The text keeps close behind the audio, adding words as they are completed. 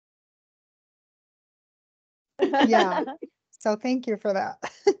Yeah. So thank you for that.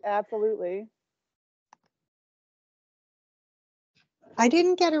 Absolutely. I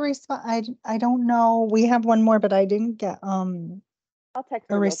didn't get a response. I don't know. We have one more, but I didn't get I'll text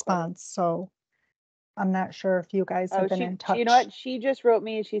a her real quick. response. So I'm not sure if you guys have been in touch. You know what? She just wrote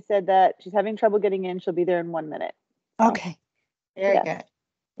me. She said that she's having trouble getting in. She'll be there in 1 minute. So. Okay. Very good.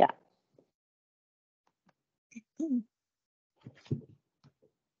 Yeah.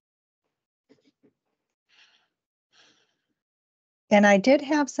 And I did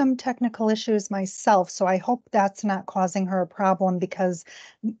have some technical issues myself, so I hope that's not causing her a problem, because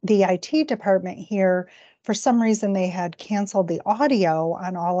the IT department here, for some reason, they had canceled the audio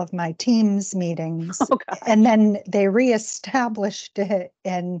on all of my Teams meetings. Oh, and then they reestablished it,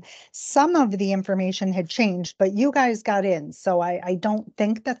 and some of the information had changed, but you guys got in. So I don't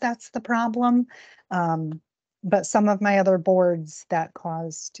think that that's the problem. But some of my other boards, that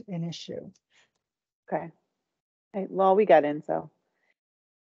caused an issue. Okay. Well, we got in, so.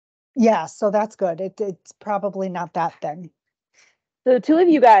 Yeah, so that's good. It's probably not that then. So the two of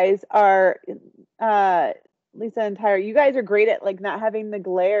you guys are, Lisa and Tyra, you guys are great at like not having the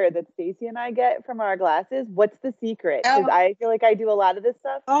glare that Stacy and I get from our glasses. What's the secret? Because I feel like I do a lot of this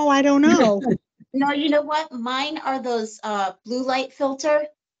stuff. Oh, I don't know. No, you know what? Mine are those blue light filter.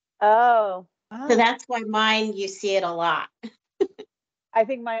 Oh. So that's why mine, you see it a lot. I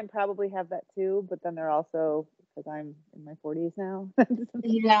think mine probably have that too, but then they're also, because I'm in my 40s now.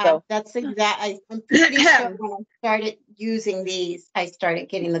 Yeah, so. That's exactly. I'm pretty sure when I started using these, I started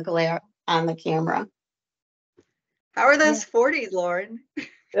getting the glare on the camera. How are those 40s, Lauren?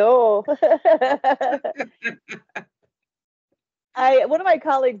 Oh. One of my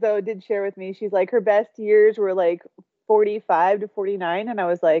colleagues though did share with me, she's like her best years were like 45 to 49, and I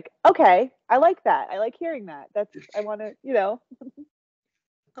was like, okay, I like that. I like hearing that. I want to, you know.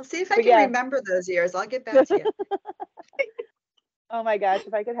 I'll see if I can remember those years. I'll get back to you. Oh my gosh,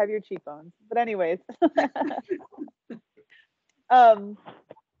 if I could have your cheekbones. But anyways.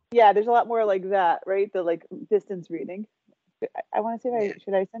 Yeah, there's a lot more like that, right? The like distance reading. I want to see if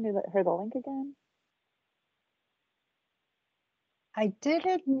should I send her the link again? I did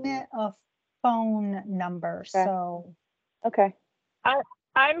admit a phone number, so. Okay.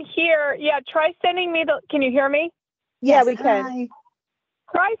 I'm here. Yeah, try sending me can you hear me? Yes, we can. Hi.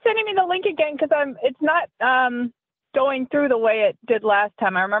 Try sending me the link again, because it's not going through the way it did last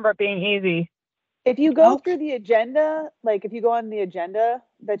time. I remember it being easy. If you go through the agenda, like if you go on the agenda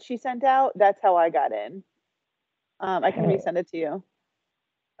that she sent out, that's how I got in. I can resend it to you.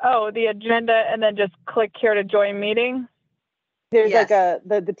 Oh, the agenda, and then just click here to join meeting? There's like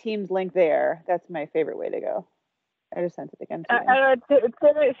the Teams link there. That's my favorite way to go. I just sent it again to you.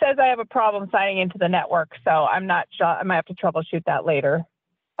 It says I have a problem signing into the network, so I'm not sure. I might have to troubleshoot that later.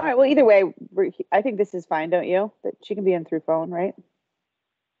 All right. Well, either way, I think this is fine, don't you? That she can be in through phone, right?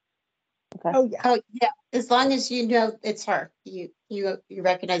 Okay. Oh yeah. As long as you know it's her, you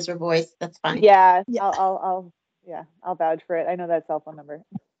recognize her voice. That's fine. Yeah. I'll vouch for it. I know that cell phone number.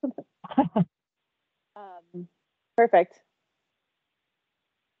 Perfect.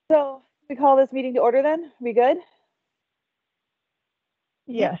 So we call this meeting to order then? We good?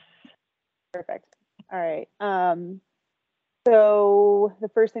 Yes. Perfect. All right. So the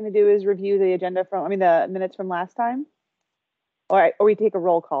first thing to do is review the agenda the minutes from last time. All right, or we take a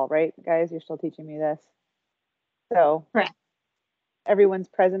roll call, right, guys? You're still teaching me this. So correct. Everyone's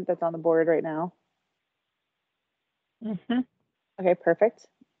present that's on the board right now. Mm-hmm. Okay, perfect.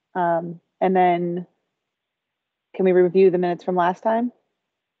 And then can we review the minutes from last time?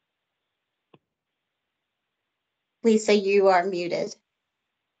 Lisa, you are muted.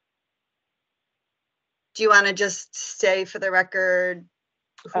 Do you want to just say for the record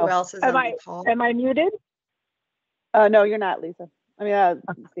who else is on the call? Am I muted? No, you're not, Lisa. I mean,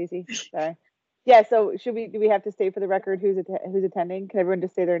 Stacy. Sorry. Yeah. So do we have to state for the record who's attending? Can everyone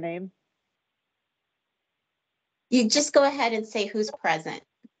just say their name? You just go ahead and say who's present.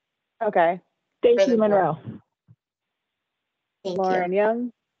 Okay. Stacy Monroe. Thank Lauren you.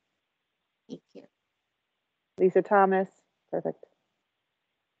 Young. Thank you. Lisa Thomas. Perfect.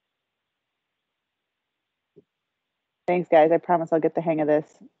 Thanks, guys. I promise I'll get the hang of this.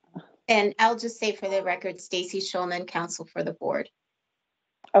 And I'll just say for the record, Stacy Schulman, counsel for the board.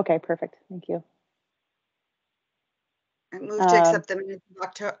 Okay, perfect. Thank you. I move to accept the minutes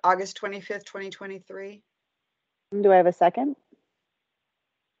of August 25th, 2023. Do I have a second?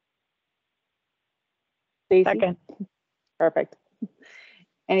 Stacy? Second. Perfect.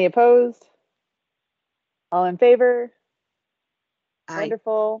 Any opposed? All in favor? Aye.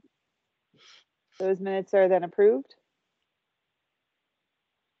 Wonderful. Those minutes are then approved.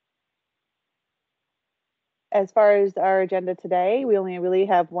 as far as our agenda today, we only really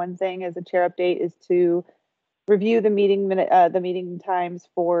have one thing as a chair update, is to review the meeting times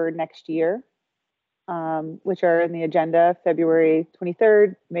for next year, which are in the agenda: February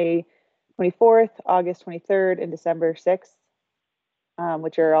 23rd, May 24th, August 23rd, and December 6th,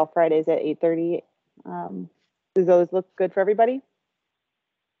 which are all Fridays at 8:30. Do those look good for everybody?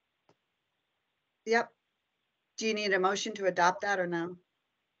 Yep. Do you need a motion to adopt that or no?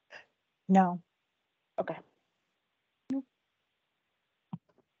 No. Okay.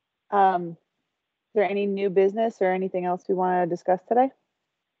 Is there any new business or anything else we want to discuss today?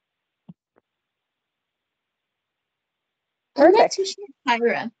 I'm not Perfect. too sure,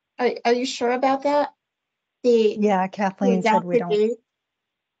 Tyra. Are you sure about that? The Yeah, Kathleen said we adopted don't. baby?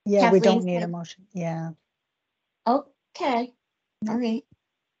 Yeah, we Kathleen don't need a said- motion. Yeah. Okay, all right.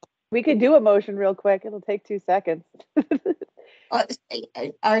 We could do a motion real quick. It'll take 2 seconds. Uh,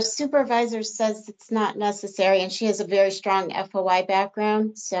 Our supervisor says it's not necessary, and she has a very strong FOI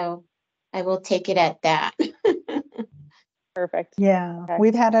background, so I will take it at that. Perfect. Yeah, Okay.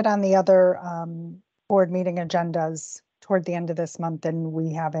 we've had it on the other board meeting agendas toward the end of this month, and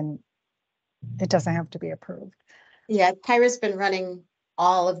we haven't, it doesn't have to be approved. Yeah, Tyra's been running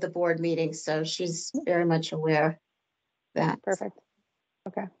all of the board meetings, so she's very much aware of that. Perfect.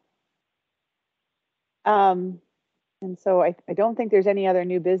 Okay. And so I don't think there's any other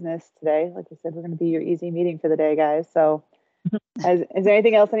new business today. Like I said, we're going to be your easy meeting for the day, guys. So is there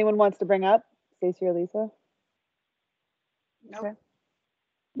anything else anyone wants to bring up? Stacey or Lisa? Nope. Okay.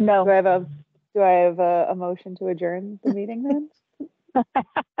 No. Do I have a motion to adjourn the meeting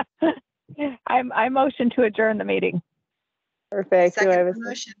then? I motion to adjourn the meeting. Perfect. Do I have Second a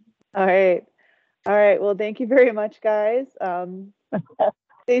motion. All right. All right. Well, thank you very much, guys.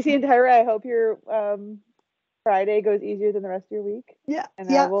 Stacey and Tyra, I hope your Friday goes easier than the rest of your week. Yeah. And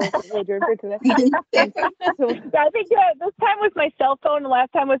Yeah. we'll adjourn for today. So, I think this time was my cell phone, the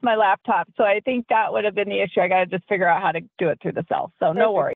last time was my laptop. So I think that would have been the issue. I got to just figure out how to do it through the cell. So no Perfect. worries.